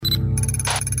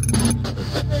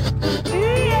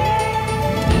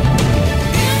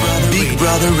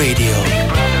Brother Radio.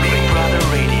 Big Brother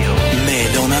Radio. Me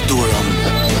Elona Duron.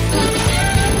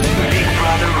 Big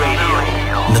Brother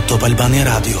Radio. Në Top Albania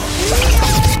Radio.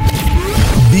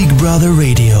 Big Brother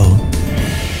Radio.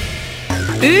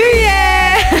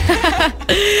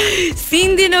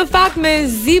 Cindy në fakt me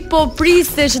zi po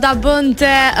priste që ta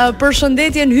bënte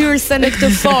përshëndetjen hyrëse në këtë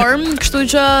formë, kështu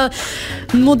që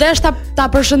mu desh ta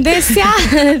përshëndesja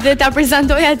dhe ta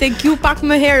prezantoja tek ju pak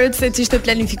më herët se ç'ishte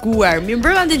planifikuar.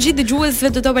 Mirëmbrëma të gjithë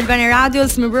dëgjuesve të Top Albania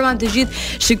Radios, mirëmbrëma të gjithë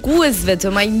shikuesve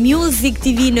të My Music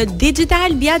TV në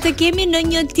digital. Ja të kemi në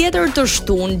një tjetër të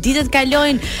shtunë. Ditët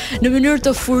kalojnë në mënyrë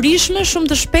të furishme,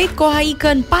 shumë të shpejt, koha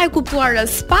ikën pa e kuptuar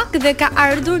as pak dhe ka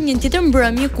ardhur një tjetër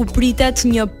mbrëmje ku pritet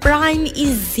një prime i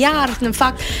zjarrt në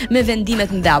fakt me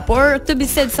vendimet nda. Por këtë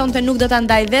bisedë sonte nuk do ta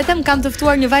ndaj vetëm, kam të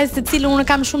ftuar një vajzë të cilën unë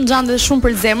kam shumë xhande dhe shumë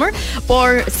për zemër,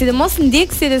 por sidomos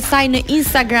ndjekësit e saj në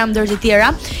Instagram ndër të tjera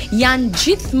janë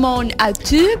gjithmonë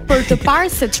aty për të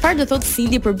parë se çfarë do thotë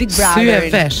Cindy për Big Brother.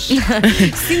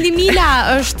 Cindy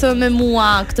Mila është me mua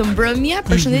këtë mbrëmje.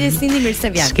 Përshëndetje Cindy, mirë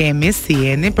se vjen. Shkemi, si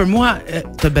jeni? Për mua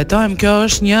të betohem kjo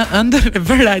është një ëndër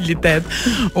realitet.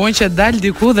 Unë që dal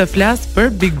diku dhe flas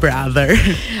për Big Brother.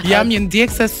 Jam një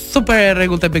ndjekëse super e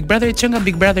rregullt e Big Brother, që nga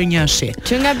Big Brother 1-shi.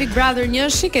 Që nga Big Brother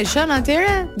 1-shi ke qenë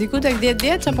atëre diku tek 10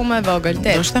 vjeç apo më e vogël?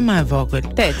 Do shte më e vogël.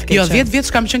 8. Jo, 10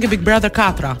 vjeç kam qenë ke Big Brother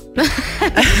 4.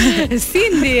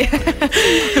 Cindy.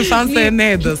 Fanse e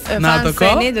Nedës në ato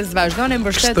kohë. Fanse e Nedës vazhdon e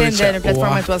mbështeten dhe në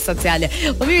platformat tua sociale.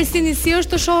 Po mirë Cindy, si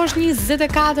është të shohësh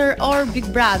 24 orë Big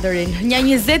Brotherin? Një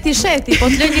 20 i sheti, po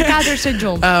të lë një 4 që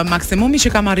gjumë. Maksimumi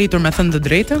që kam arritur me thënë të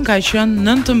drejtën ka qenë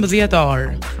 19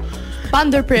 orë. Pa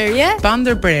ndërprerje? Pa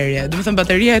ndërprerje. Do të thënë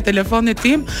bateria e telefonit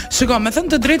tim, shikoj, me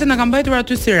thënë të drejtën na ka mbajtur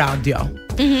aty si radio.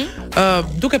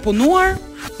 Duke punuar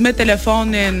me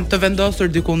telefonin të vendosur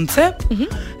diku në cep,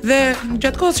 dhe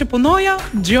gjatë kohës që punoja,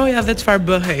 dëgjoja dhe çfarë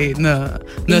bëhej në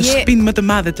shtëpinë më të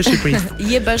madhe të Shqipërisë.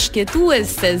 Je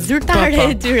bashkëtuese, zyrtare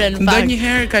e tyre në fakt.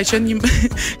 Ndonjëherë ka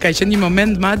qenë një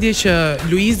moment madje që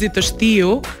Luizi të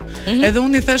shtiu, edhe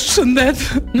unë i thash shëndet,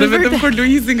 dhe vetëm kur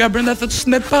Luizi nga brenda thotë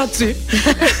shëndet paçi.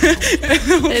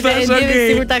 Edhe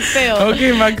sigur ta ktheu.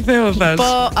 Okej, ma ktheu thash.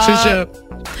 Po,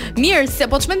 mirë, se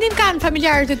po ç'mendim kanë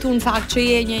familjarët e tu në fakt që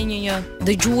je një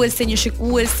dëgjuese, një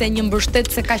shikuese, një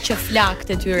mbështetëse ka që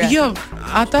flaktë e tyre. Jo,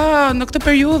 ata në këtë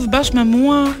periudhë bashkë me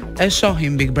mua e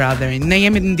shohim Big Brotherin. Ne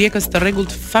jemi ndjekës të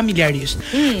rregullt familjarisht.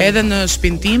 Edhe në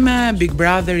shtëpinë time Big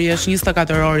Brotheri është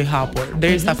 24 orë i hapur,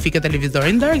 derisa fike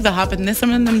televizorin darkë dhe hapet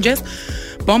nesërmen në mëngjes,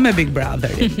 po me Big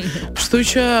Brotherin. Kështu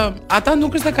që ata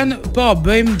nuk është se kanë, po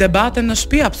bëjmë debate në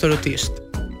shtëpi absolutisht.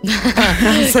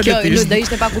 Kjo nuk do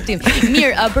ishte pa kuptim.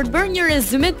 Mirë, për të bërë një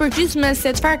rezume të përgjithshme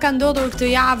se çfarë ka ndodhur këtë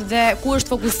javë dhe ku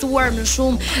është fokusuar më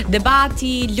shumë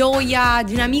debati, loja,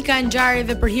 dinamika e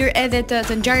ngjarjeve për hir edhe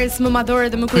të ngjarjes më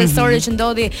madhore dhe më kryesore që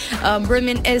ndodhi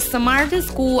mbrëmjen e së martës,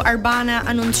 ku Arbana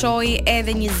anoncoi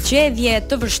edhe një zgjedhje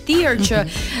të vështirë që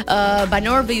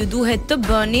banorëve ju duhet të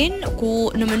bënin,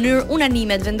 ku në mënyrë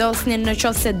unanime të vendosnin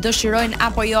nëse dëshirojnë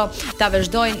apo jo ta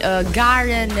vazhdojnë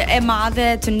garën e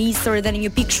madhe të nisur edhe në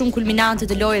një pikë shumë kulminante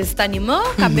të lojës tani më.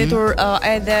 Ka mbetur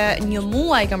edhe një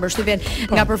muaj, kam përshtypjen,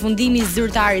 nga përfundimi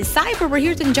zyrtar i saj, por për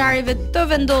hir të ngjarjeve të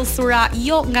vendosura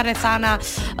jo nga rrethana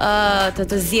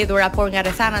të zgjedhura, por nga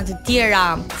rrethana të tjera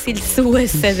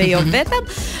cilësuese dhe jo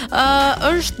vetëm,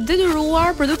 është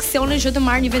detyruar produksioni që të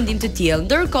marrë një vendim të tillë.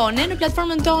 Ndërkohë ne në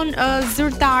platformën tonë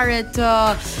zyrtare të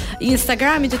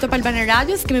Instagramit të Top Albania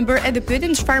Radios kemi bërë edhe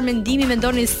pyetjen çfarë mendimi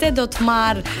mendoni se do të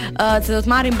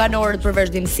marrin banorët për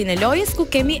vazhdimsinë e lojës, ku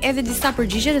kemi edhe disa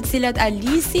përgjigje të cilat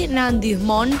Alisi na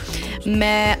ndihmon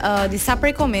me disa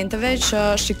prej komenteve që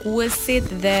shikuesit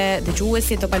dhe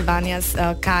dëgjuesit Top Albanias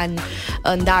kanë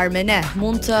ndarë me ne.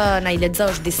 Mund të na i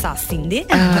lexosh disa, Cindy?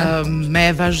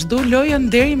 Me vazhdu lojën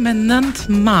deri me 9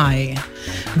 maj.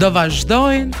 Do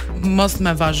vazhdojnë, mos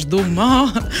me vazhdu më.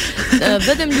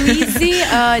 Vetëm Luizi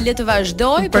le të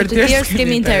vazhdoj, për të tjerë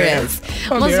s'kemi interes.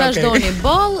 Mos vazhdoni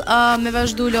boll, me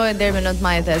vazhdu lojën deri me 9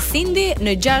 maj dhe Cindy,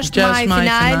 në 6 maj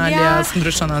finalja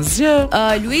s'ndryshon asgjë.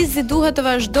 Luizi duhet të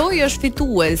vazhdojë, është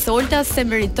fitues. Olta se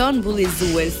meriton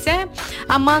bullizuese.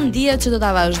 Aman dihet që do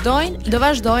ta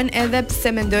vazhdojnë edhe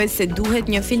pse mendoj se duhet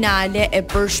një finale e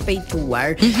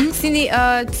përshpejtuar. Cindy,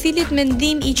 cilit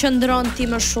mendim i qëndron ti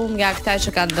më shumë nga këta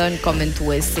që kanë dhënë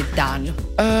komentuesit tanë?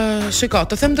 Shiko,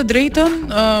 të them të drejtën,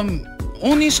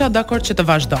 Unë isha dakord që të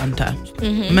vazhdonte.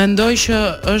 Mendoj që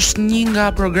është një nga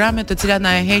programet të cilat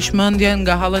na e heq mendjen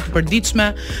nga hallet e përditshme,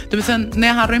 do të thënë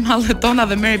ne harrojmë hallet tona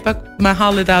dhe merri pak me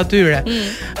hallet e atyre.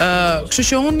 Kështu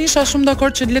që unë isha shumë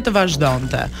dakord që le të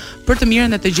vazhdonte për të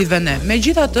mirën e të gjithëve ne.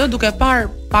 Megjithatë, duke parë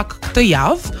pak këtë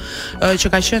javë,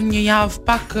 që ka qenë një javë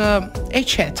pak e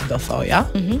qetë, do thoja.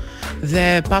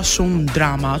 Dhe pa shumë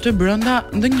drama aty brenda,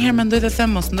 ndonjëherë mendoj të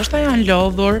them mos ndoshta janë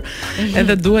lodhur,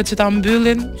 edhe duhet që ta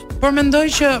mbyllin, por mendoj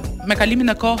që me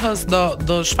kalimin e kohës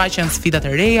do shfaqen sfidat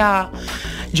e reja,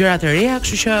 gjëra të reja,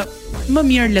 kështu që më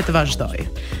mirë le të vazhdoj.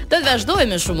 Do të vazhdoj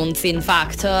me shumë mundësi në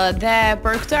fakt, dhe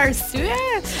për këtë arsye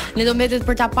ne do mbetet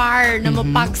për ta parë në më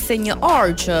pak se një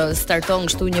orë që starton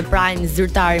kështu një prime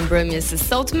zyrtar i mbrëmjes së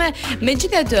sotme.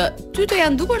 Megjithatë, ty të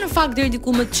janë dukur në fakt deri diku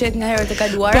më të qetë nga herët e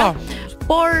kaluara.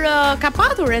 Por ka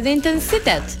patur edhe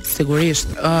intensitet. Sigurisht.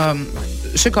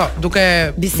 Shiko, duke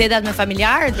bisedat me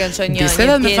familjarët kanë qenë një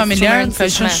bisedat me familjarët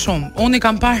kanë qenë shumë. Unë i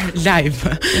kam parë live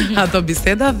ato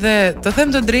biseda dhe të them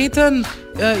të drejtën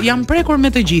jam prekur me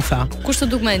të gjitha. Kush të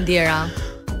duk më e ndjera?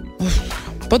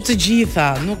 Po të gjitha,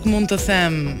 nuk mund të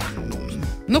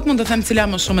them cila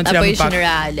më shumë e cila më pak. Apo ishin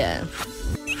reale?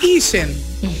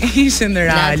 Ishin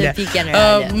reale.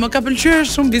 Më ka pëlqyer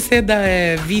shumë biseda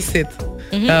e Visit.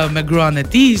 Me gruan e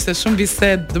tij, ishte shumë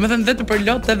bisedë, domethënë vetë për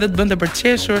lotë edhe të bënte për të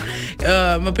qeshur.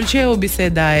 Më pëlqeu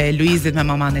biseda e Luizit me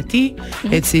maman e tij,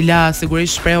 e cila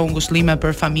sigurisht shprehu ngushëllime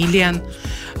për familjen.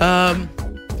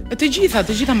 Të gjitha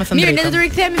më thënë. Mirë, ne do të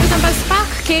rikthehemi vetëm pas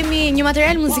pak. Kemi një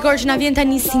material muzikor që na vjen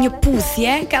tani si një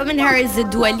puthje, Calvin Harris dhe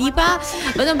Dua Lipa.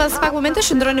 Vetëm pas pak momente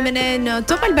shndroni me ne në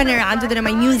Top Albania Radio dhe në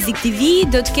My Music TV.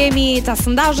 Do të kemi ta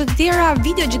sondazhe të tjera,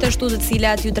 video gjithashtu të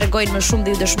cilat ju tregojnë më shumë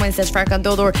dhe ju dëshmojnë se çfarë ka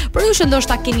ndodhur. Por ju që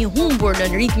ndoshta keni humbur në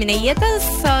ritmin e jetës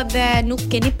dhe nuk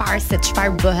keni parë se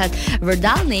çfarë bëhet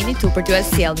vërdall, ne jemi këtu për t'ju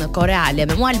sjellë në kohë reale.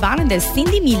 Me mua Albanën dhe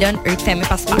Cindy Milën, rikthehemi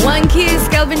pas pak. One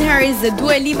Kiss, Calvin Harris dhe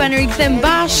Dua Lipa në rikthem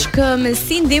me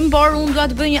Cindy, por unë dua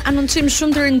të bëj një anoncim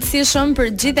shumë të rëndësishëm për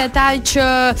gjithë ata që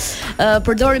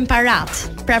përdorin parat.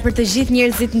 Pra për të gjithë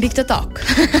njerëzit mbi këtë tokë.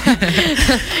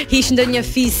 Hiq ndonjë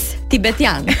fis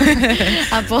tibetian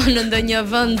apo në ndonjë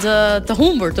vend të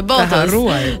humbur të botës,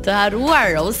 të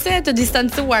harruar ose të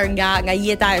distancuar nga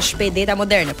jeta e shpejtë, jeta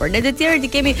moderne. Por ne të tjerët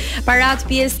i kemi parat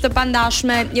pjesë të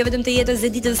pandashme, jo vetëm të jetës së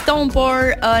ditës tonë,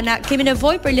 por na kemi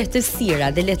nevojë për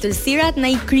lehtësira, dhe lehtësirat na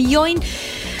i krijojnë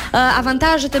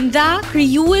avantazhet e mëdha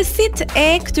krijuesit e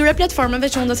këtyre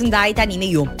platformave që unë do të ndaj tani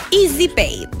me ju.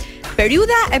 EasyPay.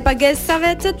 Periudha e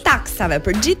pagesave të taksave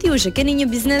për gjithë ju që keni një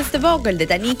biznes të vogël dhe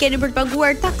tani keni për të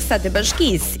paguar taksat e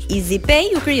bashkisë. EasyPay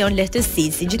ju krijon lehtësi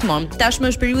si gjithmonë.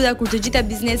 Tashmë është periudha kur të gjitha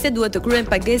bizneset duhet të kryejnë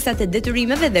pagesat e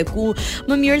detyrimeve dhe ku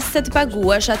më mirë se të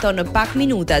paguash ato në pak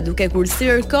minuta duke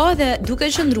kursyer kohë dhe duke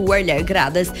qëndruar larg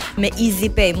radhës. Me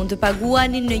EasyPay mund të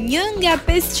paguani në një nga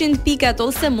 500 pikat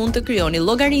ose mund të krijoni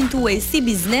llogarinë tuaj si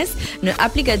biznes në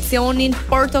aplikacionin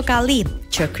Portokalli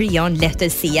që krijon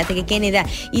lehtësi. Atë që keni dhe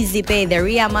EasyPay dhe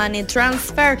Ria Money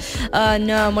Transfer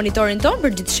në monitorin ton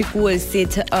për gjithë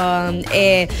shikuesit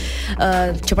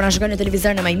që po na shikojnë në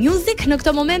televizor në My Music. Në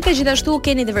këtë moment gjithashtu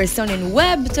keni dhe versionin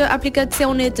web të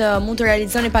aplikacionit, mund të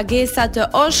realizoni pagesa të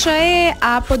OSHE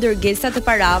apo dërgesa të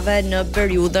parave në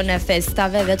periudhën e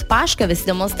festave dhe të Pashkëve,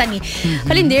 sidomos tani.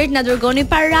 Faleminderit na dërgoni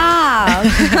para.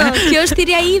 Kjo është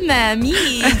thirrja ime,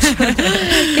 miq.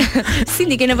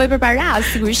 Cindy, ke nevojë për para,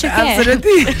 sigurisht që ke.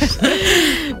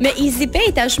 Me EasyPay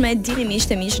tashmë e dini miq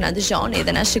të miq na dëgjoni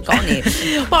dhe na shikoni.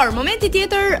 Por momenti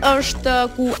tjetër është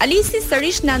ku Alisi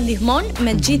sërish na ndihmon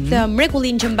me gjithë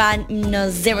mrekullinë që mban në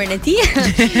zemrën e tij,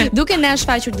 duke na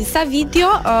shfaqur disa video.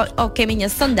 Kemi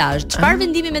një sondazh. Çfarë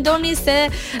vendimi mendoni se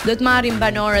do të marrin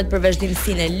banorët për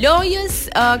vazhdimsinë e lojës?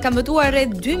 Kam votuar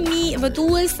rreth 2000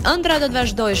 votues, ëndra do të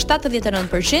vazhdojë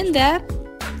 79% dhe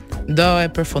do e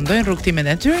përfundojnë rrugtimin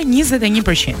e tyre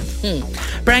 21%.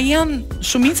 Pra janë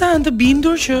shumica janë të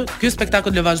bindur që ky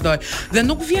spektakull do vazhdojë dhe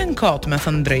nuk vjen kot, me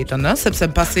thënë drejtën, sepse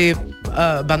pasi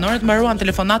banorët mbaruan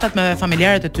telefonatat me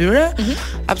familjarët e tyre,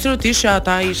 absolutisht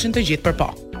ata ishin të gjithë për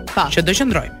po. Që do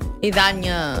qëndrojnë. I dha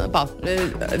një,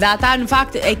 dhe ata në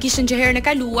fakt e kishin që herën e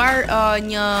kaluar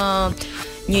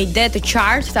një ide të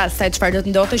qartë se çfarë do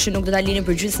të ndodhte, që nuk do ta linin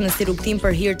përgjithësisht në si rrugtim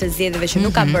për hir të zgjedhjeve që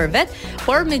nuk ka bërë vet,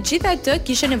 por megjithatë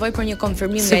kishte nevojë për një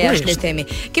konfirmim nga jashtë, le të themi.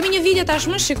 Kemi një video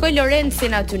tashmë, shikoj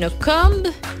Lorencin aty në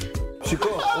këmbë.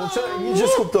 Shiko, unë një gjë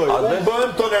skuptoj. Unë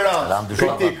bëhem tolerant,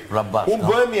 kritik. Unë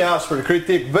bëhem i ashpër,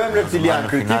 kritik. Bëhem reptilian,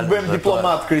 kritik. Bëhem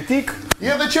diplomat, kritik.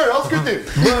 Je dhe qërë, as kritik.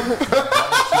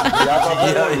 Ja ta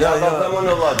themë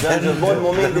në vlat, janë që bojnë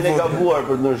momentin e gabuar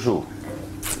për të nërshu.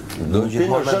 Do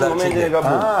gjithmonë me momentin e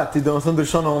gabuar. Ti do të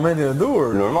ndryshon në momentin e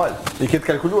dur. Normal. I ke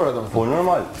kalkuluar atë. Po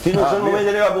normal. Ti ndryshon në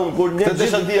momentin e gabuar kur ne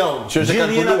desha dia unë, që është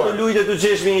kalkuluar. Të lujtë të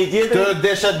çesh me një tjetër. Të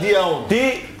desha dia unë. Ti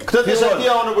këtë desha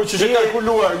dia unë kur që është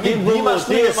kalkuluar. Një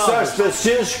mashtrim i madh.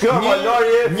 500 shkë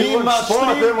malarje. Një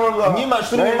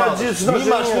mashtrim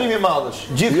i madh.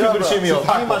 Gjithë ky ndryshim jo.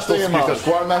 Një mashtrim i madh.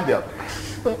 Shkuar mendja.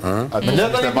 Atë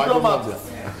është diplomat.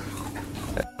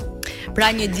 Pra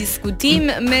një diskutim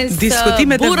mes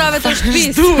burrave të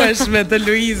shtëpisë. Dueshme të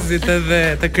Luizit edhe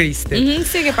të Kristit.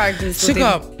 Si e ke parë diskutimin?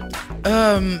 Shiko,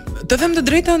 të them të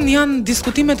drejtën, janë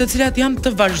diskutime të cilat janë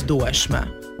të vazhdueshme.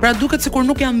 Pra duket sikur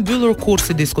nuk janë mbyllur kurrë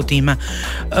si diskutime.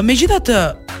 Megjithatë,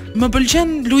 më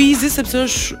pëlqen Luizi sepse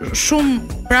është shumë,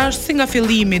 pra është si nga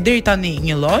fillimi deri tani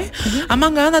një lloj, ama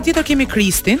nga ana tjetër kemi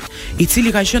Kristin, i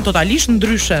cili ka qenë totalisht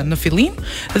ndryshe në fillim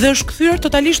dhe është kthyer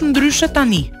totalisht ndryshe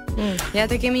tani. Ja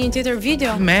të kemi një tjetër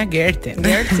video me Gertin.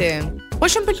 Po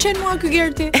shumë pëlqen mua ky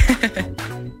Gerti.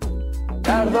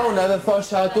 Ardhon edhe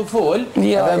thosha atu fol,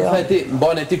 edhe më theti,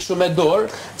 mbane ti kështu me dorë,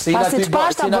 se jina ty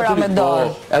me dorë.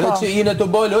 Edhe që jine të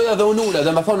bëj lojë edhe unë ule,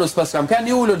 dhe më thonë, s'pas kam kanë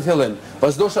një ullë në fillim,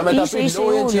 pas dosha me ta prit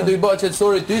lojën që i do i bëj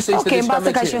qetësorit ty, se ishte diçka me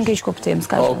mbase ka qenë keq kuptim,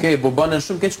 s'ka qenë. Okej, po banën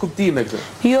shumë keq kuptime këtë.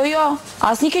 Jo,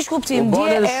 asnjë keq kuptim, dje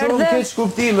erdhe. Shumë keq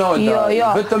kuptime, Olta.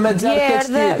 Vetëm me xhar keq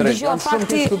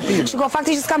tjetër. Shiko,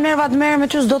 fakti që s'kam nerva të merrem me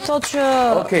ty, s'do të thotë që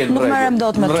nuk merrem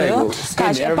dot me ty, ëh.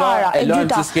 Kaq e para, e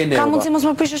dyta. Ka mundsi mos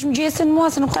më prishësh mëngjesin mua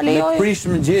se nuk ka lejoj. Prish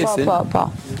mëngjesin. Po.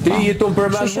 Ti jeton për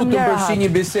më shumë të përfshi një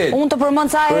bisedë. Unë të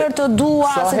përmend sa herë të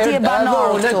dua se ti e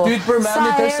banor. Unë ty të përmendit sa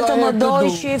herë të më doj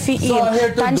shefi im.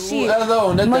 Tanshi.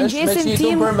 Mëngjesin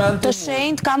tim të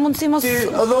shenjtë ka mundsi mos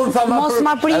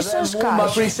ma prishësh kaq. Ma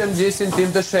prishë mëngjesin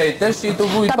tim të shenjtë. Tash tu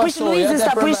vuj pasojë.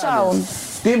 Ta prisha unë.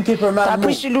 Tim ke përmend. Ta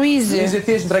prish Luizi. Luizi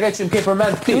thjesht tregon që më ke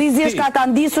përmend ti. Luizi është ka ta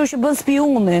ndisur që bën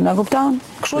spionin, a kupton?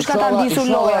 Kështu është ka ta ndisur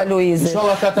loja Luizi.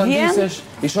 Inshallah ka ta ndisesh,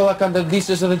 inshallah ka ta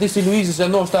ndisesh edhe ti si Luizi se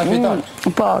ndoshta e fiton.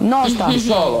 Po, ndoshta.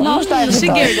 Ndoshta e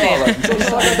fiton.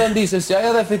 Inshallah ka ta ndisesh, ja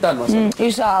edhe fiton mos.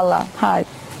 Inshallah. Hajt.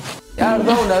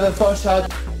 Ardhon edhe thosha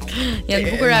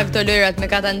janë bukura këto lojrat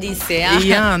me katandisi, ja?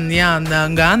 Janë,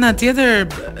 nga ana tjetër,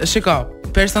 shiko,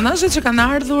 personazhet që kanë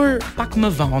ardhur pak më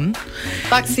vonë,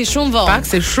 pak si shumë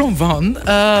vonë,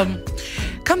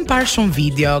 kanë parë shumë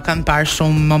video, kanë parë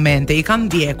shumë momente, i kanë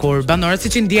ndjekur, banorët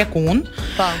siç i ndjek unë,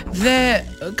 dhe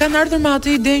kanë ardhur me atë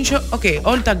idenë që, okay,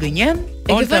 Olta gënjen,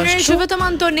 e ke thënë që vetëm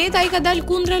Antoneta ai ka dalë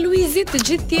kundra Luizit, të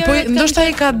gjithë tjerët. Po ndoshta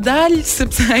ai ka dalë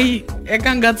sepse ai e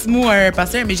ka ngacmuar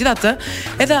pas herë, megjithatë,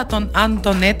 edhe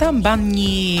Antoneta mban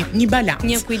një balans.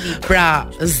 Një ekuilibër. Pra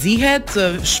zihet,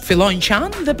 fillojnë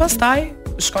qan dhe pastaj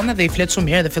shkon edhe i flet shumë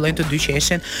mirë dhe fillojnë të dy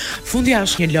qeshin. Fundja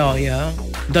është një lojë,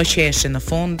 do qeshin në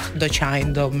fund, do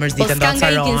qajnë, do mërziten, do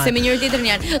acarohen. Se me njëri tjetrin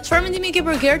janë. Çfarë mendimi ke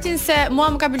për Gertin se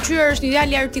mua më ka pëlqyer, është një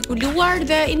djalë i artikuluar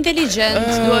dhe inteligjent,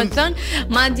 duhet thënë,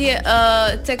 madje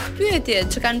tek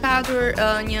pyetjet që kanë patur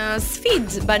një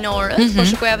sfidë banorët, po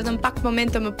shikoja vetëm pak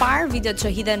momente më parë videot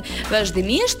që hidhen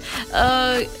vazhdimisht,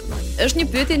 është një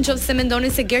pyetje nëse mendoni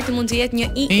se Gerti mund të jetë një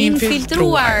i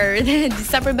infiltruar dhe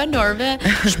disa prej banorëve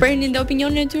shprehin opinionin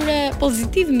e tyre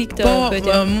pozitiv mbi këtë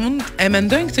pyetje. Po, mund e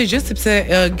mendojnë këtë gjë sepse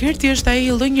Gerti është ai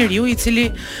lloj njeriu i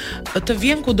cili të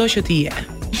vjen kudo që ti je.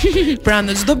 Pra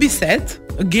në çdo bisedë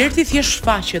Gerti thjesht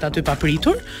shfaqet aty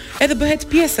papritur, edhe bëhet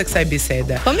pjesë e kësaj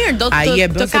bisede. Po mirë, do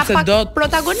të ka pak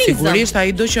protagonizëm. Sigurisht ai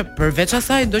do që përveç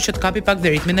asaj do që të kapi pak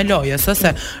ritmin e lojës,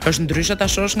 se është ndryshe ta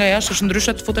shohësh nga jashtë, është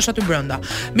ndryshe të futesh aty brenda.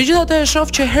 Megjithatë e shoh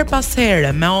që her pas here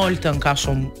me Oltën ka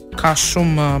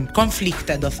shumë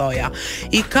konflikte, do thoja.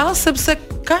 I ka sepse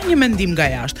ka një mendim nga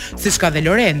jashtë, siç ka dhe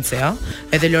Lorenci,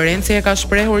 Edhe Lorenci e ka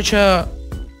shprehur që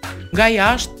nga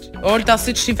jashtë Olta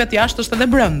siç shifet jashtë është edhe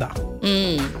brenda.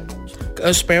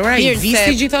 Shprehura i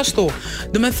visi gjithashtu.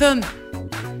 Do të thënë,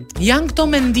 janë këto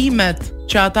mendimet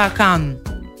që ata kanë.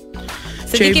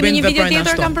 Se ti kemi një video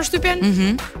tjetër kanë përshtypjen?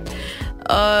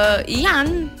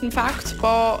 Janë, në fakt,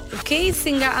 po case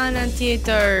nga ana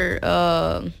tjetër,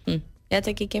 ja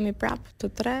tek i kemi prap të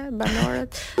tre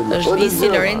banorët, është Visi,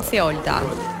 Lorenci, Olta.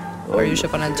 Por ju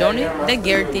shepon Xhoni dhe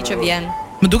Gerti që vjen.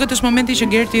 Më duket është momenti që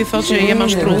Gerti i thotë që jem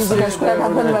ashtrues.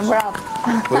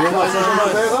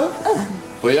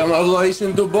 Po jam Allah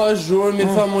ishin të bash zhurë mi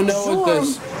tha mu në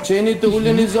Oltës. Qeni të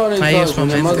uleni zonin.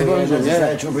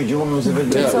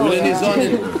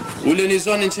 Uleni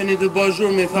zonin qeni të bash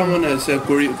zhurë mi tha mu në. Se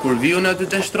kur vion aty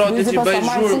të shtratit që baj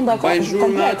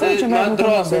zhurë me atë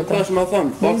drasën, thash ma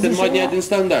thonë, faktin ma njëtin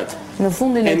standard. Në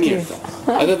fundin e ti.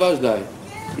 Edhe vazhdaj.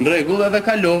 Në regull edhe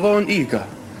kalova unë ika.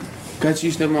 Ka që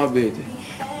ishte mua beti.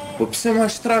 Po pse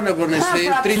mashtrane po nëse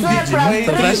 30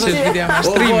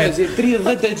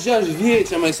 36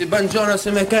 vjeç, më si bën gjëra se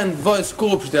më kanë vojs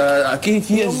kopsht, a ke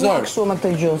fjesor. Kështu me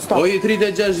këtë gjë, stop. O i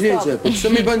 36 vjeç, po pse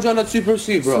më bën gjëra sy për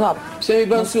sy, bro? Pse më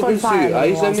bën sy për sy? Ai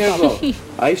ishte mirë bë.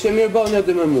 Ai ishte mirë bë në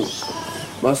të më mu.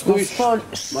 Mas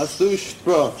tush,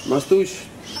 bro, mas tush.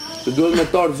 Të duhet me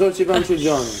tarë zërë që i kanë që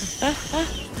gjanë.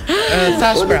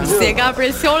 Thash pra, si e ka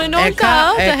presionin Olta,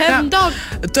 të hedh në tokë.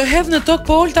 Të hedh në tokë,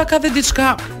 po Olta ka dhe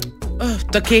diçka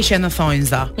të keqe në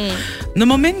thonjza. Në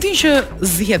momentin që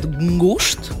zihet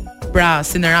ngusht, pra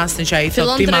si në rastin që ai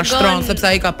thotë ti mashtron sepse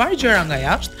ai ka parë gjëra nga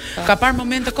jashtë, ka parë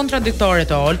momente kontradiktore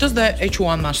të Oltës dhe e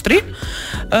quan mashtrim.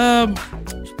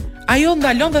 Ajo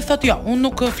ndalon dhe thotë jo, unë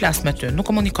nuk flas me ty, nuk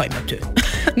komunikoj me ty.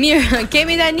 Mirë,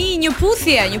 kemi tani një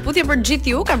puthje për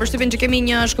gjithë ju. Kam përshtypjen që kemi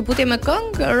një shkëputje me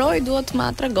këngë. Roy duhet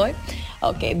ma tregoj.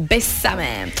 Okej,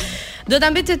 besame. Do ta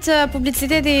mbetet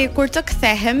publiciteti kur të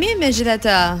kthehemi,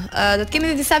 megjithatë, do të kemi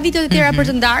edhe disa video të tjera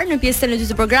për të ndarë në pjesën e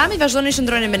dytë të programit. Vazhdoni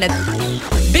shndroni me ne.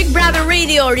 Big Brother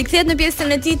Radio rikthehet në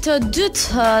pjesën e tij të dytë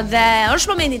dhe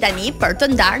është momenti tani për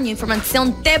të ndarë një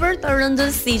informacion tepër të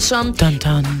rëndësishëm.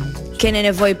 Keni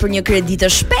nevojë për një kredi të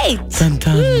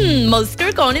shpejtë. Mos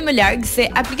kërkoni më larg se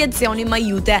aplikacioni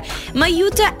Majute.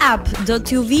 Majute app do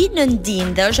t'ju vi në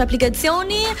ndim dhe është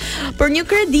aplikacioni për një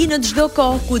kredi në çdo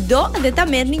kohë kudo dhe ta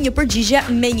merrni një përgjigje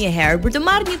menjëherë. Për të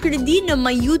marrë një kredi në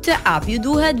Majute app, ju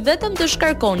duhet vetëm të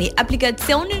shkarkoni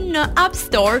aplikacionin në App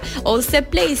Store ose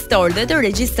Play Store dhe të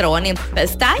regjistroheni.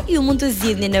 Pastaj ju mund të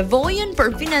zgjidhni nevojën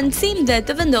për financim dhe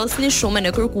të vendosni shumën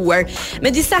e kërkuar. Me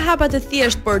disa hapa të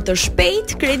thjeshtë por të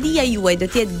shpejtë, kredia juaj do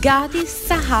të jetë gati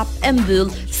sa hap e mbyll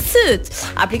syt.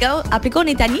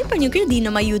 Aplikoni tani për një kredi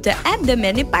në Majute app dhe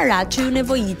merrni paratë që ju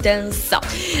nevojiten sot.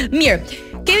 Mirë,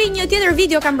 kemi një tjetër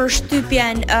video kam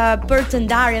përshtypjen për të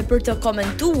ndarë, për të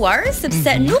komentuar,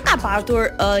 sepse nuk ka patur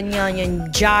një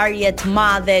ngjarje të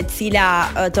madhe e cila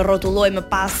të rrotulloj më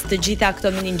pas të gjitha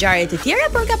këto mini ngjarje të tjera,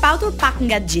 por ka patur pak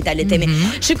nga të gjitha, le të themi.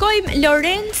 Shikojmë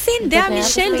Lorencin, Dea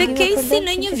Michel dhe Casey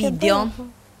në një video.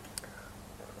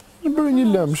 Bëra një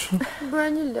lëmsh.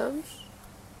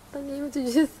 Tani jemi të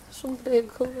gjithë shumë të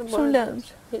rregull. Shumë lëmsh.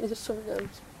 Shumë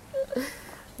lëmsh.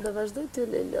 Do vazhdoj të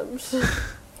lëmsh.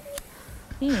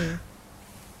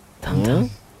 Tam.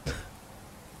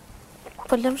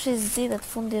 Po lëmshi zgjidhet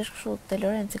fundi është kështu te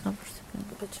Lorenci kam përshtypjen.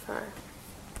 Po çfarë?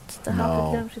 Të hapet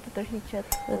lëmshi të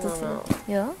tërhiqet dhe të si.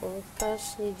 Jo? Unë thash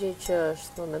një gjë që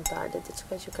është momentale,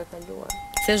 diçka që ka kaluar.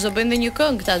 Se çdo bëjnë dhe një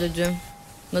këngë këta të dy.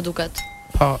 Më duket.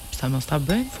 Po, sa mos ta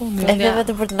bëjnë fundi. Edhe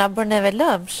vetëm për të na bërë neve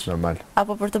lëmsh. Normal.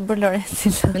 Apo për të bërë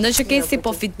Lorencin. Mendoj që Casey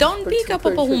po fiton pikë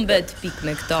apo po humbet pikë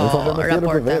me këto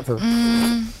raporte.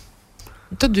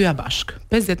 Të dyja bashk,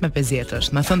 50 me 50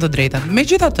 është, me thënë të drejtën.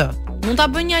 Megjithatë, mund ta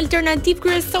bëj një alternativë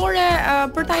kryesore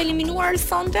për ta eliminuar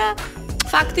sonte.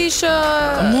 Fakti që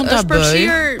është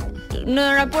përfshirë në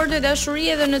raporte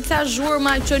dashurie dhe në ca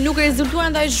zhurma që nuk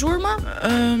rezultuan ndaj zhurma,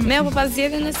 me apo pas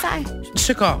zgjedhjen e saj.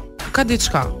 Shiko, ka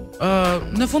diçka.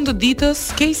 Në fund të ditës,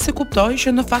 Casey kuptoi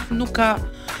që në fakt nuk ka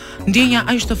ndjenja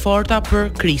aq të forta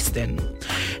për Kristin.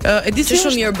 E di se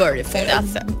shumë mirë bëri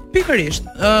fundase. Pikërisht.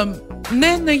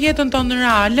 Ne në jetën tonë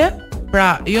reale,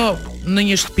 pra jo në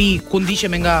një shtëpi ku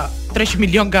ndiqemi nga 300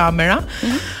 milion kamera,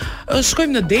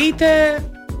 shkojmë në date,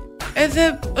 edhe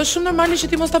është shumë normale që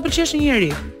ti mos ta pëlqesh një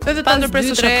njeri. Edhe ta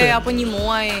ndërpresësh atë. 2-3 apo një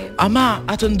muaj. Ama,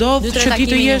 atë ndodh që ti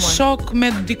të jesh shok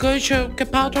me dikë që ke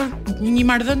patur një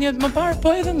marrëdhënie më parë,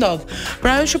 po edhe ndodh.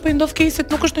 Pra ajo që po i ndodh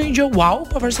Caseyt nuk është ndonjë gjë wow,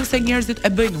 pavarësisht se njerëzit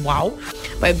e bëjnë wow.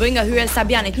 Po e bëjnë nga hyrja e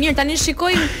Sabianit. Mirë, tani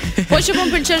shikojmë, po që po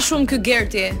më pëlqen shumë ky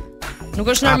Gerti. Nuk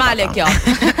është normale kjo.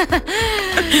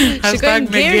 Shikojmë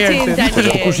Gertin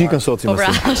tani. Kush i ka sot si më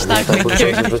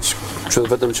sot? Që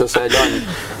vetëm që sa e lanë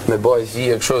me baj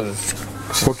vije kështu.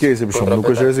 Po Casey për shumë, nuk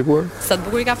është rrezikuar? Sa të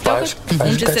bukur i ka flokët?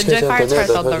 Unë që se gjoj fare çfarë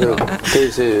thotë Loro.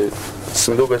 Casey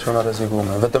s'm duket shumë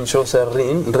rrezikuar. Vetëm që ose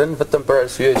rrin vetëm për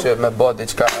arsye që me bë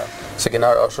diçka se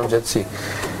kena shumë gjatësi.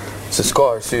 Se s'ka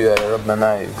arsye rob me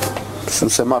nai.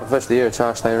 Se marr vesh të herë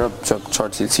çfarë është ai rob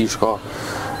çfarë cilësi shka.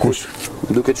 Kush?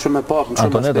 Duket shumë e papë,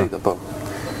 shumë aspekte, po.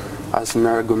 As në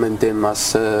argumentim, as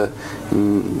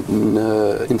në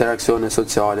interaksione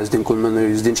sociale, s'din ku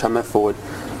mënyrë, s'din qa me fol,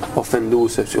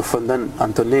 ofenduse, që ofenden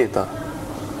Antoneta.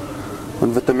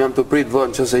 Unë vetëm jam të pritë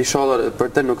vënë që se i shala për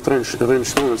te nuk të rrinë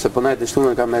shtunën, se për najtë i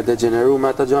shtunën ka me degeneru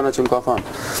me ata gjana që më ka fanë.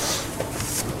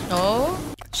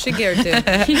 Shi Gerti.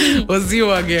 O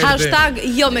zjua Gerti. Hashtag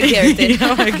jo me Gerti.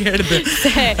 Jo me Gerti.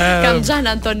 Se kam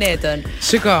gjanë Antonetën.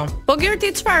 Shiko. Po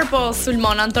Gerti çfarë po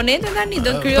sulmon Antonetën tani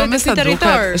do të krijohet si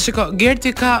territor. Shiko,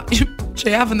 Gerti ka që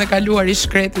javën e kaluar i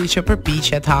shkreti që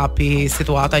përpiqet hapi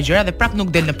situata gjëra dhe prap nuk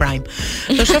del në Prime.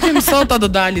 Të shohim sot a do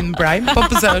dalin në Prime, po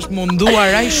pse është munduar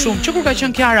aq shumë që kur ka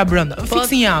qenë Kiara brenda,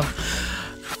 fiksin javë.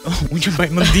 Unë që mbaj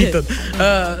më ditën.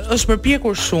 Është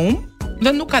përpjekur shumë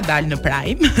dhe nuk ka dalë në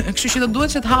Prime. Kështu që do duhet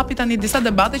që të hapi tani disa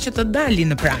debate që të dalin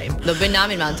në Prime. Do bëj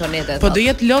namin me Antonete. Po do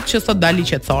jetë lot që sot dali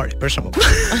qetësori për shembull.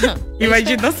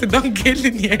 Imagjino si do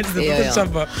ngelin njerëzit të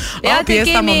çfarë. Ja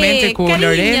pjesa momenti ku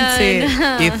Lorenci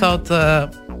i thot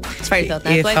çfarë thot?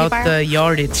 I thot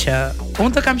Jorit që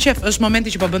unë të kam qef, është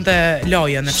momenti që po bënte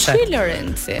lojën në fshat. Si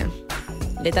Lorenci?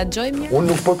 Le ta dëgjojmë mirë. Unë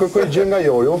nuk po kërkoj gjë nga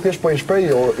Jori, unë thjesht po i shpreh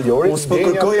Jorit. Unë po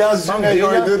kërkoj asgjë nga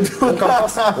Jori. Unë kam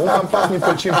pas një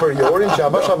pëlqim për Jorin që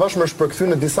avash më shpërkthy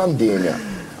në disa ndjenja.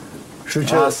 Kështu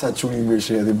që sa çuni mirë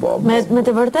që jeti bab. Me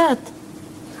të vërtet.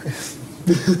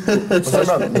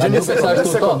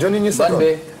 Gjeni një sekond.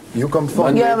 Ju kam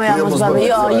thonë. Jo, mos bëbë.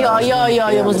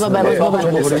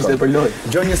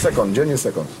 Gjeni një sekond.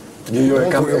 Jo, e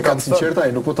kam sinqerta,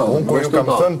 nuk po ta. Unë kur ju kam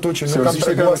thënë tu që nuk kam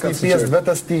treguar asnjë pjesë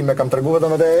vetes time, kam treguar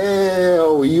vetëm atë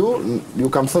ju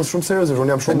kam thënë shumë seriozisht,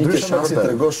 unë jam shumë ndryshe si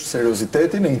tregosh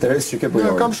seriozitetin e interesit që ke për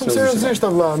Jorin. Kam shumë seriozisht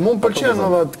valla, mua më pëlqen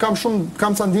valla,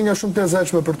 kam ca ndjenja shumë të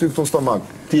lezetshme për ty këtu stomak.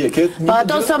 Ti e ke? Po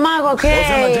ato stomak, okay.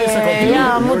 Ja,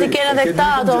 mund të kenë edhe këta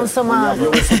ato në stomak.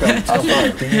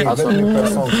 Ato një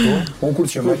person këtu, unë kur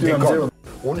që më jam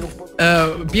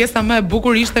pjesa më e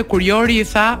bukur ishte kur Jori i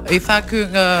tha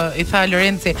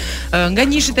Lorenci, nga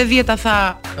 1-10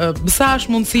 tha, sa është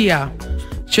mundësia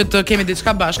që të kemi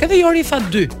diçka bashkë, edhe Jori i tha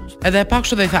 2. Edhe pak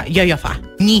kështu dhe i tha, jo tha,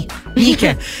 1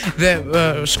 ke. Dhe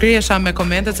shkriesha me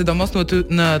komente, sidomos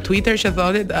në Twitter që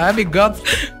thotit, mi god,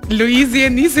 Luizi e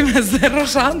nisi me 0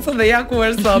 shanse dhe ja ku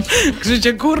është sot. Kështu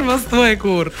që kur mos thuaj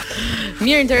kur.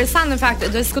 Mirë, interesant në fakt.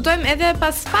 Do diskutojmë edhe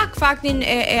pas pak faktin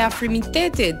e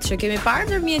afrimitetit që kemi parë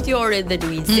ndërmjet Jorit dhe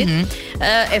Luizit.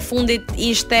 E fundit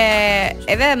ishte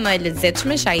edhe më e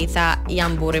lezetshme, që ai tha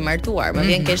jam burr i martuar. Më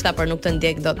vjen keq ta për nuk të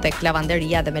ndjek dot tek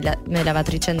lavanderia dhe me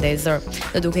lavatriçe ndezur.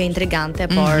 Do duke intrigante,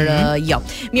 por jo.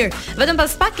 Mirë, vetëm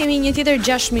pas pak kemi një tjetër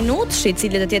 6 minutë, i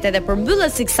cili do të jetë edhe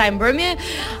përmbyllës i kësaj mbrëmje.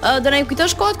 Do na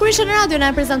kujtosh kohët kur ishe në radio,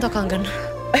 na e prezanto këngën.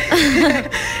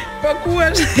 Po ku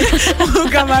është? U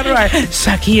kam harruar.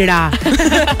 Shakira.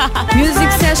 Music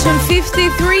Session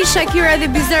 53, Shakira dhe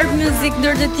Bizarre Music,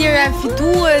 ndër të tjera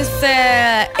fituese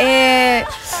e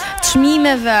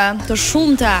çmimeve të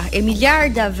shumta, e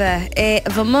miliardave, e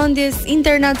vëmendjes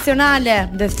internacionale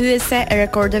dhe thyese e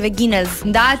rekordeve Guinness.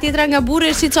 Nda tjetra nga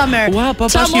burri shi çamer. Ua, po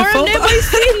pash një foto. Ne më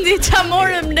Sindi,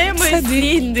 çamorëm ne më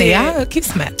Sindi. Ja,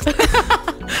 kismet.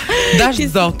 Dash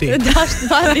zoti. Dash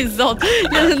vali zot.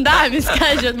 Ne ndajmë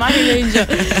s'ka gjë të marrim në një gjë.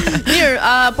 Mirë,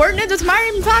 por ne do të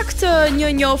marrim në fakt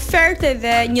një ofertë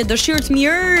dhe një dëshirë të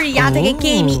mirë. Ja tek e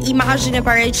kemi imazhin e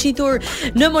paraqitur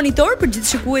në monitor për gjithë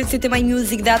shikuesit e My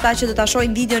Music dhe ata që do ta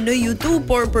shohin video në YouTube,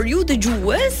 por për ju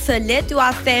dëgjues, le t'ju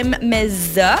a them me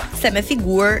z, se me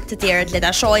figurë të tjerët le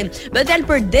ta shohim. Bëhet fjalë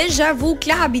për Deja Vu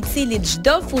Club, i cili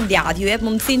çdo fundjavë ju jep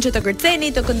mundësinë që të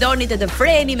kërceni, të këndoni, të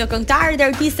freni me këngëtarët e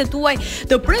artistët tuaj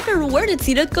të preferuar, të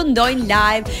cilët këndojnë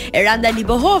live. Eranda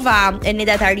Libohova,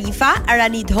 Eneda Tarifa,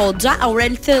 Aranit Hoxha,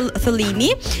 Aurel Thëllimi,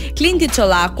 Klinti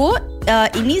Çollaku,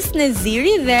 Inis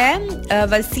Neziri dhe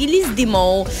Vasilis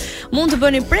Dimou. Mund të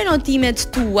bëni prenotimet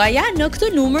tuaja në këtë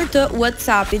numër të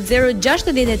WhatsAppit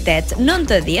 068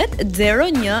 90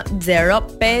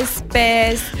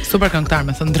 01055. Super këngëtar,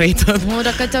 me thënë drejtën.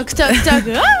 Mora këtë.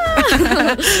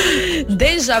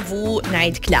 Deja Vu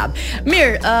Night Club.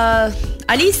 Mirë,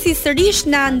 Alisi sërish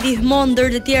na ndihmon ndër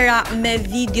të tjera me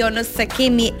video, nëse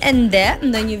kemi ende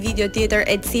në një video tjetër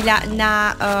e cila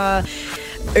na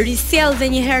risjell dhe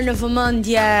një herë në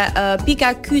vëmendje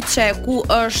pika kyçe ku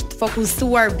është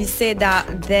fokusuar biseda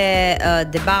dhe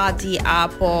debati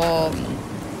apo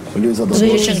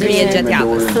gjë që ngrihet gjatë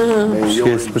javës.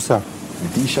 Shkes për sa?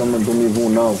 Disha më do mi vu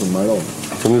nazën, Maron.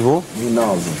 Të mi vu? Mi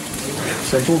nazën.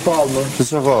 Se tu palmë. Se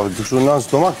që ka, të kështu nazë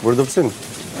stomak, për dëpsin.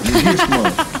 Mi dish më.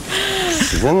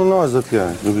 Vjen në nazë dhe tja,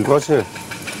 nuk i ka që.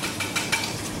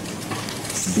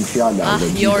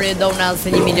 Jori do nazë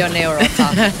 1 milion euro,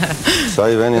 tha. Sa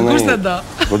i veni në Kushte do?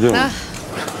 Po dy.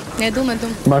 Ne du.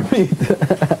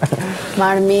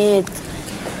 Marmit.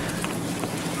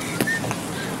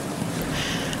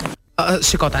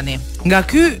 Shiko tani. Nga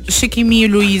ky shikimi i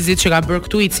Luizit që ka bërë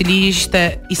këtu, i cili ishte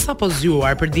i sapo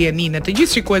zgjuar për dijenin e të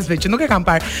gjithë shikuesve që nuk e kanë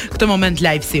parë këtë moment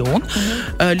live si unë.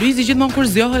 Luizi gjithmonë kur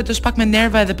zgjohet është pak me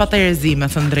nerva edhe pa terezi, me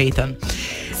thënë drejtën.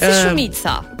 Si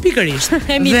shumica. Pikërisht.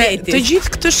 Dhe të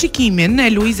gjithë këtë shikimin e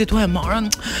Luizit u e morën.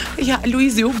 Ja,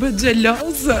 Luizi u bë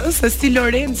xheloz se si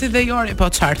Lorenzi dhe Jori, po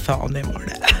çfarë thoni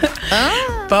more.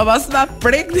 Po pas na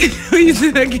prekti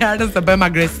Luizi dhe Kiara se bëjmë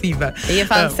agresive. Je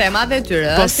fan sema dhe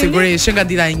tyre. Po sigurisht që nga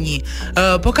dita e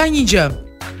 1. Po ka një gjë.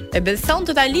 E beson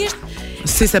totalisht?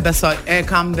 Si se besoj, e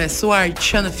kam besuar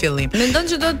që në fillim. Mendon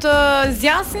që do të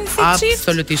zgjasin si çift?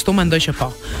 Absolutisht, unë mendoj që po.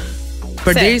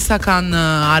 Përderisa kanë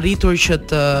arritur që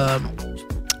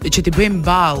t'i bëjmë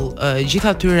ballë gjithë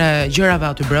atyre gjërave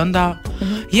aty brenda,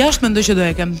 jashtë mendoj që do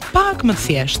e kem pak më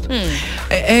thjesht.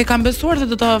 E kam besuar dhe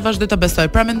do të vazhdoj të besoj.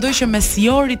 Pra mendoj që mes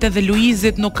Jorit edhe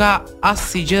Luizit nuk ka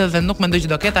asgjë dhe nuk mendoj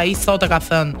që do ketë. Ai sot e ka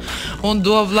thënë, unë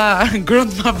dua vlla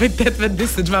grond ma vetë vetë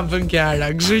siç ma bën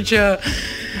Kiara. Kështu që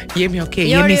jemi okay,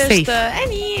 jemi safe. Jori është e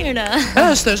mirë.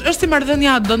 Është si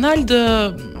marrëdhënia Donald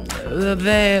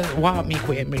dhe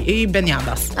miku i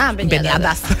Benjadas.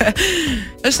 Benjadas.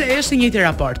 është njëjti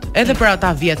raport. Edhe për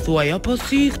ata vjet thuaj, po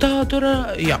si këta atyre,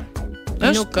 jo.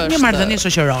 Është një marrëdhënie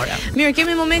shoqërore. Mirë,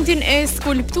 kemi momentin e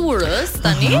skulpturës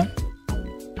tani.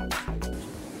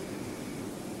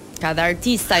 Ka dhe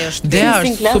artista jo është. Dhe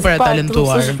është super e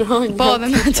talentuar. Po, dhe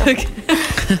me të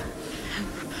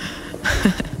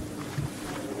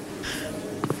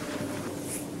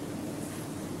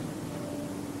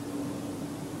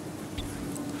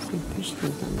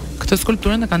Këtë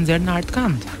skulpturën e kanë nxjerrë në Art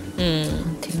Kant.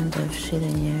 Ti më do fshi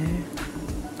edhe një herë.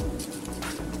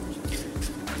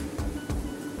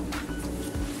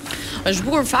 Është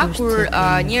bukur fakt kur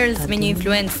njerëz me një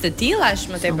influencë të tillë, as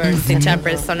më tepër siç janë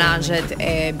personazhet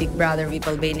e Big Brother VIP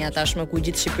Albania tashmë ku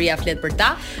gjithë Shqipëria flet për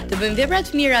ta, të bëjmë vepra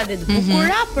të mira dhe të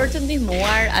bukura për të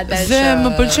ndihmuar ata që. Dhe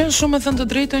më pëlqen shumë të thënë të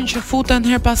drejtën që futen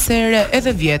her pas here,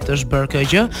 edhe vjet është bërë kjo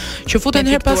gjë, që futen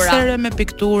her pas here me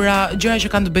piktura, gjëra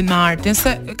që kanë të bëjnë me artin,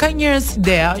 se ka njerëz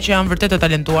idea që janë vërtet të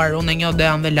talentuar, unë e njoh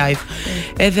Dean dhe live.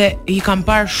 Edhe i kam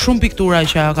parë shumë piktura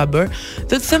që ajo ka bërë,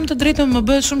 dhe të them të drejtën më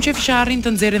bëhet shumë qejf që arrin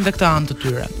të nxjerrin dhe këtë anë të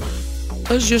tyre.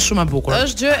 Është gjë shumë e bukur.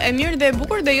 Është gjë e mirë dhe e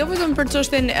bukur dhe jo vetëm për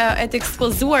çështjen e të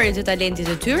ekspozuarit të talentit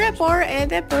të tyre, por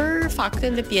edhe për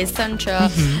faktin dhe pjesën që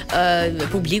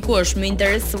publiku është më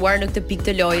interesuar në këtë pikë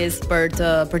të lojës për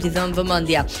t'i dhënë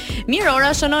vëmendje. Mirë, ora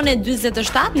shënon e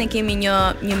 47, ne kemi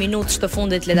një minutë të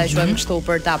fundit, le ta quajmë kështu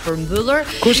për ta përmbyllur.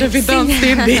 Kush e fiton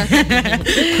Sindi?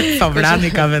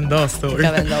 Sovrani ka vendosur.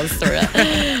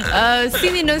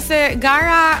 Sindi, nëse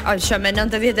gara që me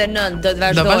 99 do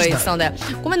të vazhdoj sonde.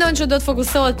 Ku mendon që do të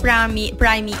fokusohet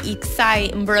prajmi i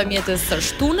kësaj mbrëmje të së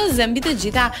shtunës dhe mbi të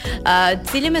gjitha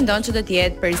cili mendon që do të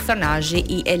jetë personazhi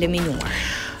i eliminuar?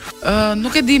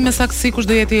 Nuk e di me saktësi kush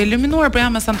do jetë i eliminuar, por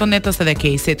jam mes Antonetës edhe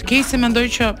Kejsit. Kejsi mendoj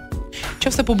që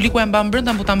qofse publiku e mban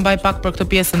brenda, mund ta mbaj pak për këtë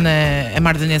pjesën e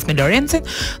marrëdhënies me Lorencin,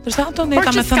 ndërsa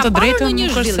Antoneta me thënë të drejtën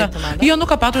nuk është. Jo, nuk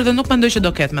ka patur dhe nuk mendoj që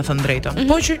do ketë me thënë drejtën.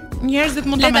 Po që njerëzit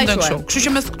mund ta mendojnë kështu. Kështu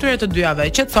që mes këtyre të dyave,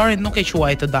 qetësorit nuk e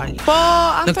quaj të dalë. Po,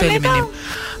 Antoneta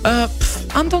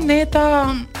Antoneta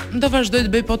do vazhdoj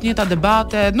të bëj po të njëjta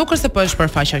debate, nuk është se po e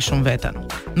shpërfaqaj shumë veten.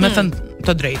 Me thënë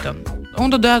të drejtën.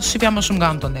 Unë do doja të shifja më shumë nga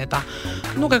Antoneta.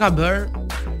 Nuk e ka bërë.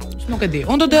 Nuk e di.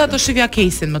 Unë do doja të shifja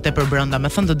Kejsin më tepër brenda, me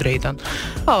thënë të drejtën.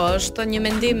 Po, është një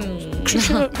mendim,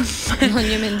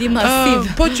 një mendim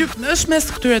masiv. Po që është mes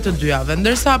këtyre të dyave.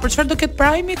 Ndërsa për çfarë do ketë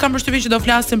prime, kam përshtypjen që do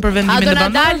flasim për vendimin e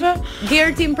banorëve.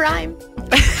 Gertin Prime.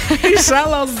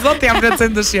 Inshallah zot jam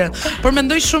recent dëshirën. Por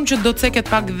mendoj shumë që do të ceket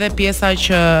pak dhe pjesa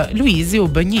që Luizi u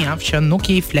bë një javë që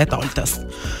nuk i flet Oltës.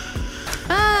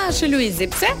 Që Luizi,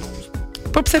 pse?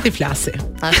 Po pse ti flasi?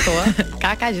 Ashtu,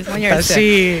 ka gjithmonë njerëz.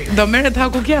 Tashi do merret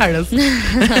haku Kiarës.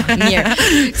 Mirë.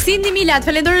 Sindi Milat,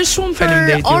 falenderoj shumë për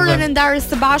orën e ndarjes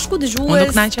së bashku,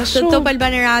 dëgjues të Top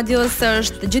Albania Radios.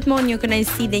 Është gjithmonë një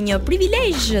kënaqësi dhe një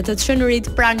privilegj të të shënurit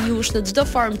pranë jush në çdo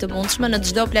formë të mundshme, në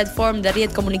çdo platformë dhe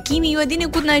rrjet komunikimi. Ju e dini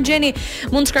ku të na gjeni,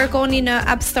 mund të shkarkoni në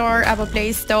App Store apo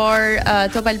Play Store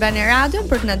Top Albania Radio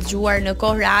për të na dëgjuar në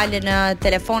kohë reale në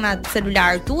telefonat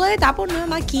celular tuaj apo në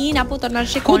makinë apo të na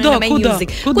shikoni në Music.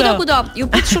 Kudo. Ju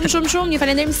put shumë një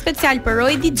falënderim special për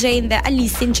Roy DJ-n dhe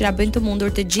Alisin që na bëjnë të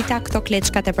mundur të gjitha këto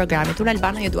kleçkat e programit. Ul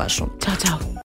Albana, ju dua shumë. Ciao.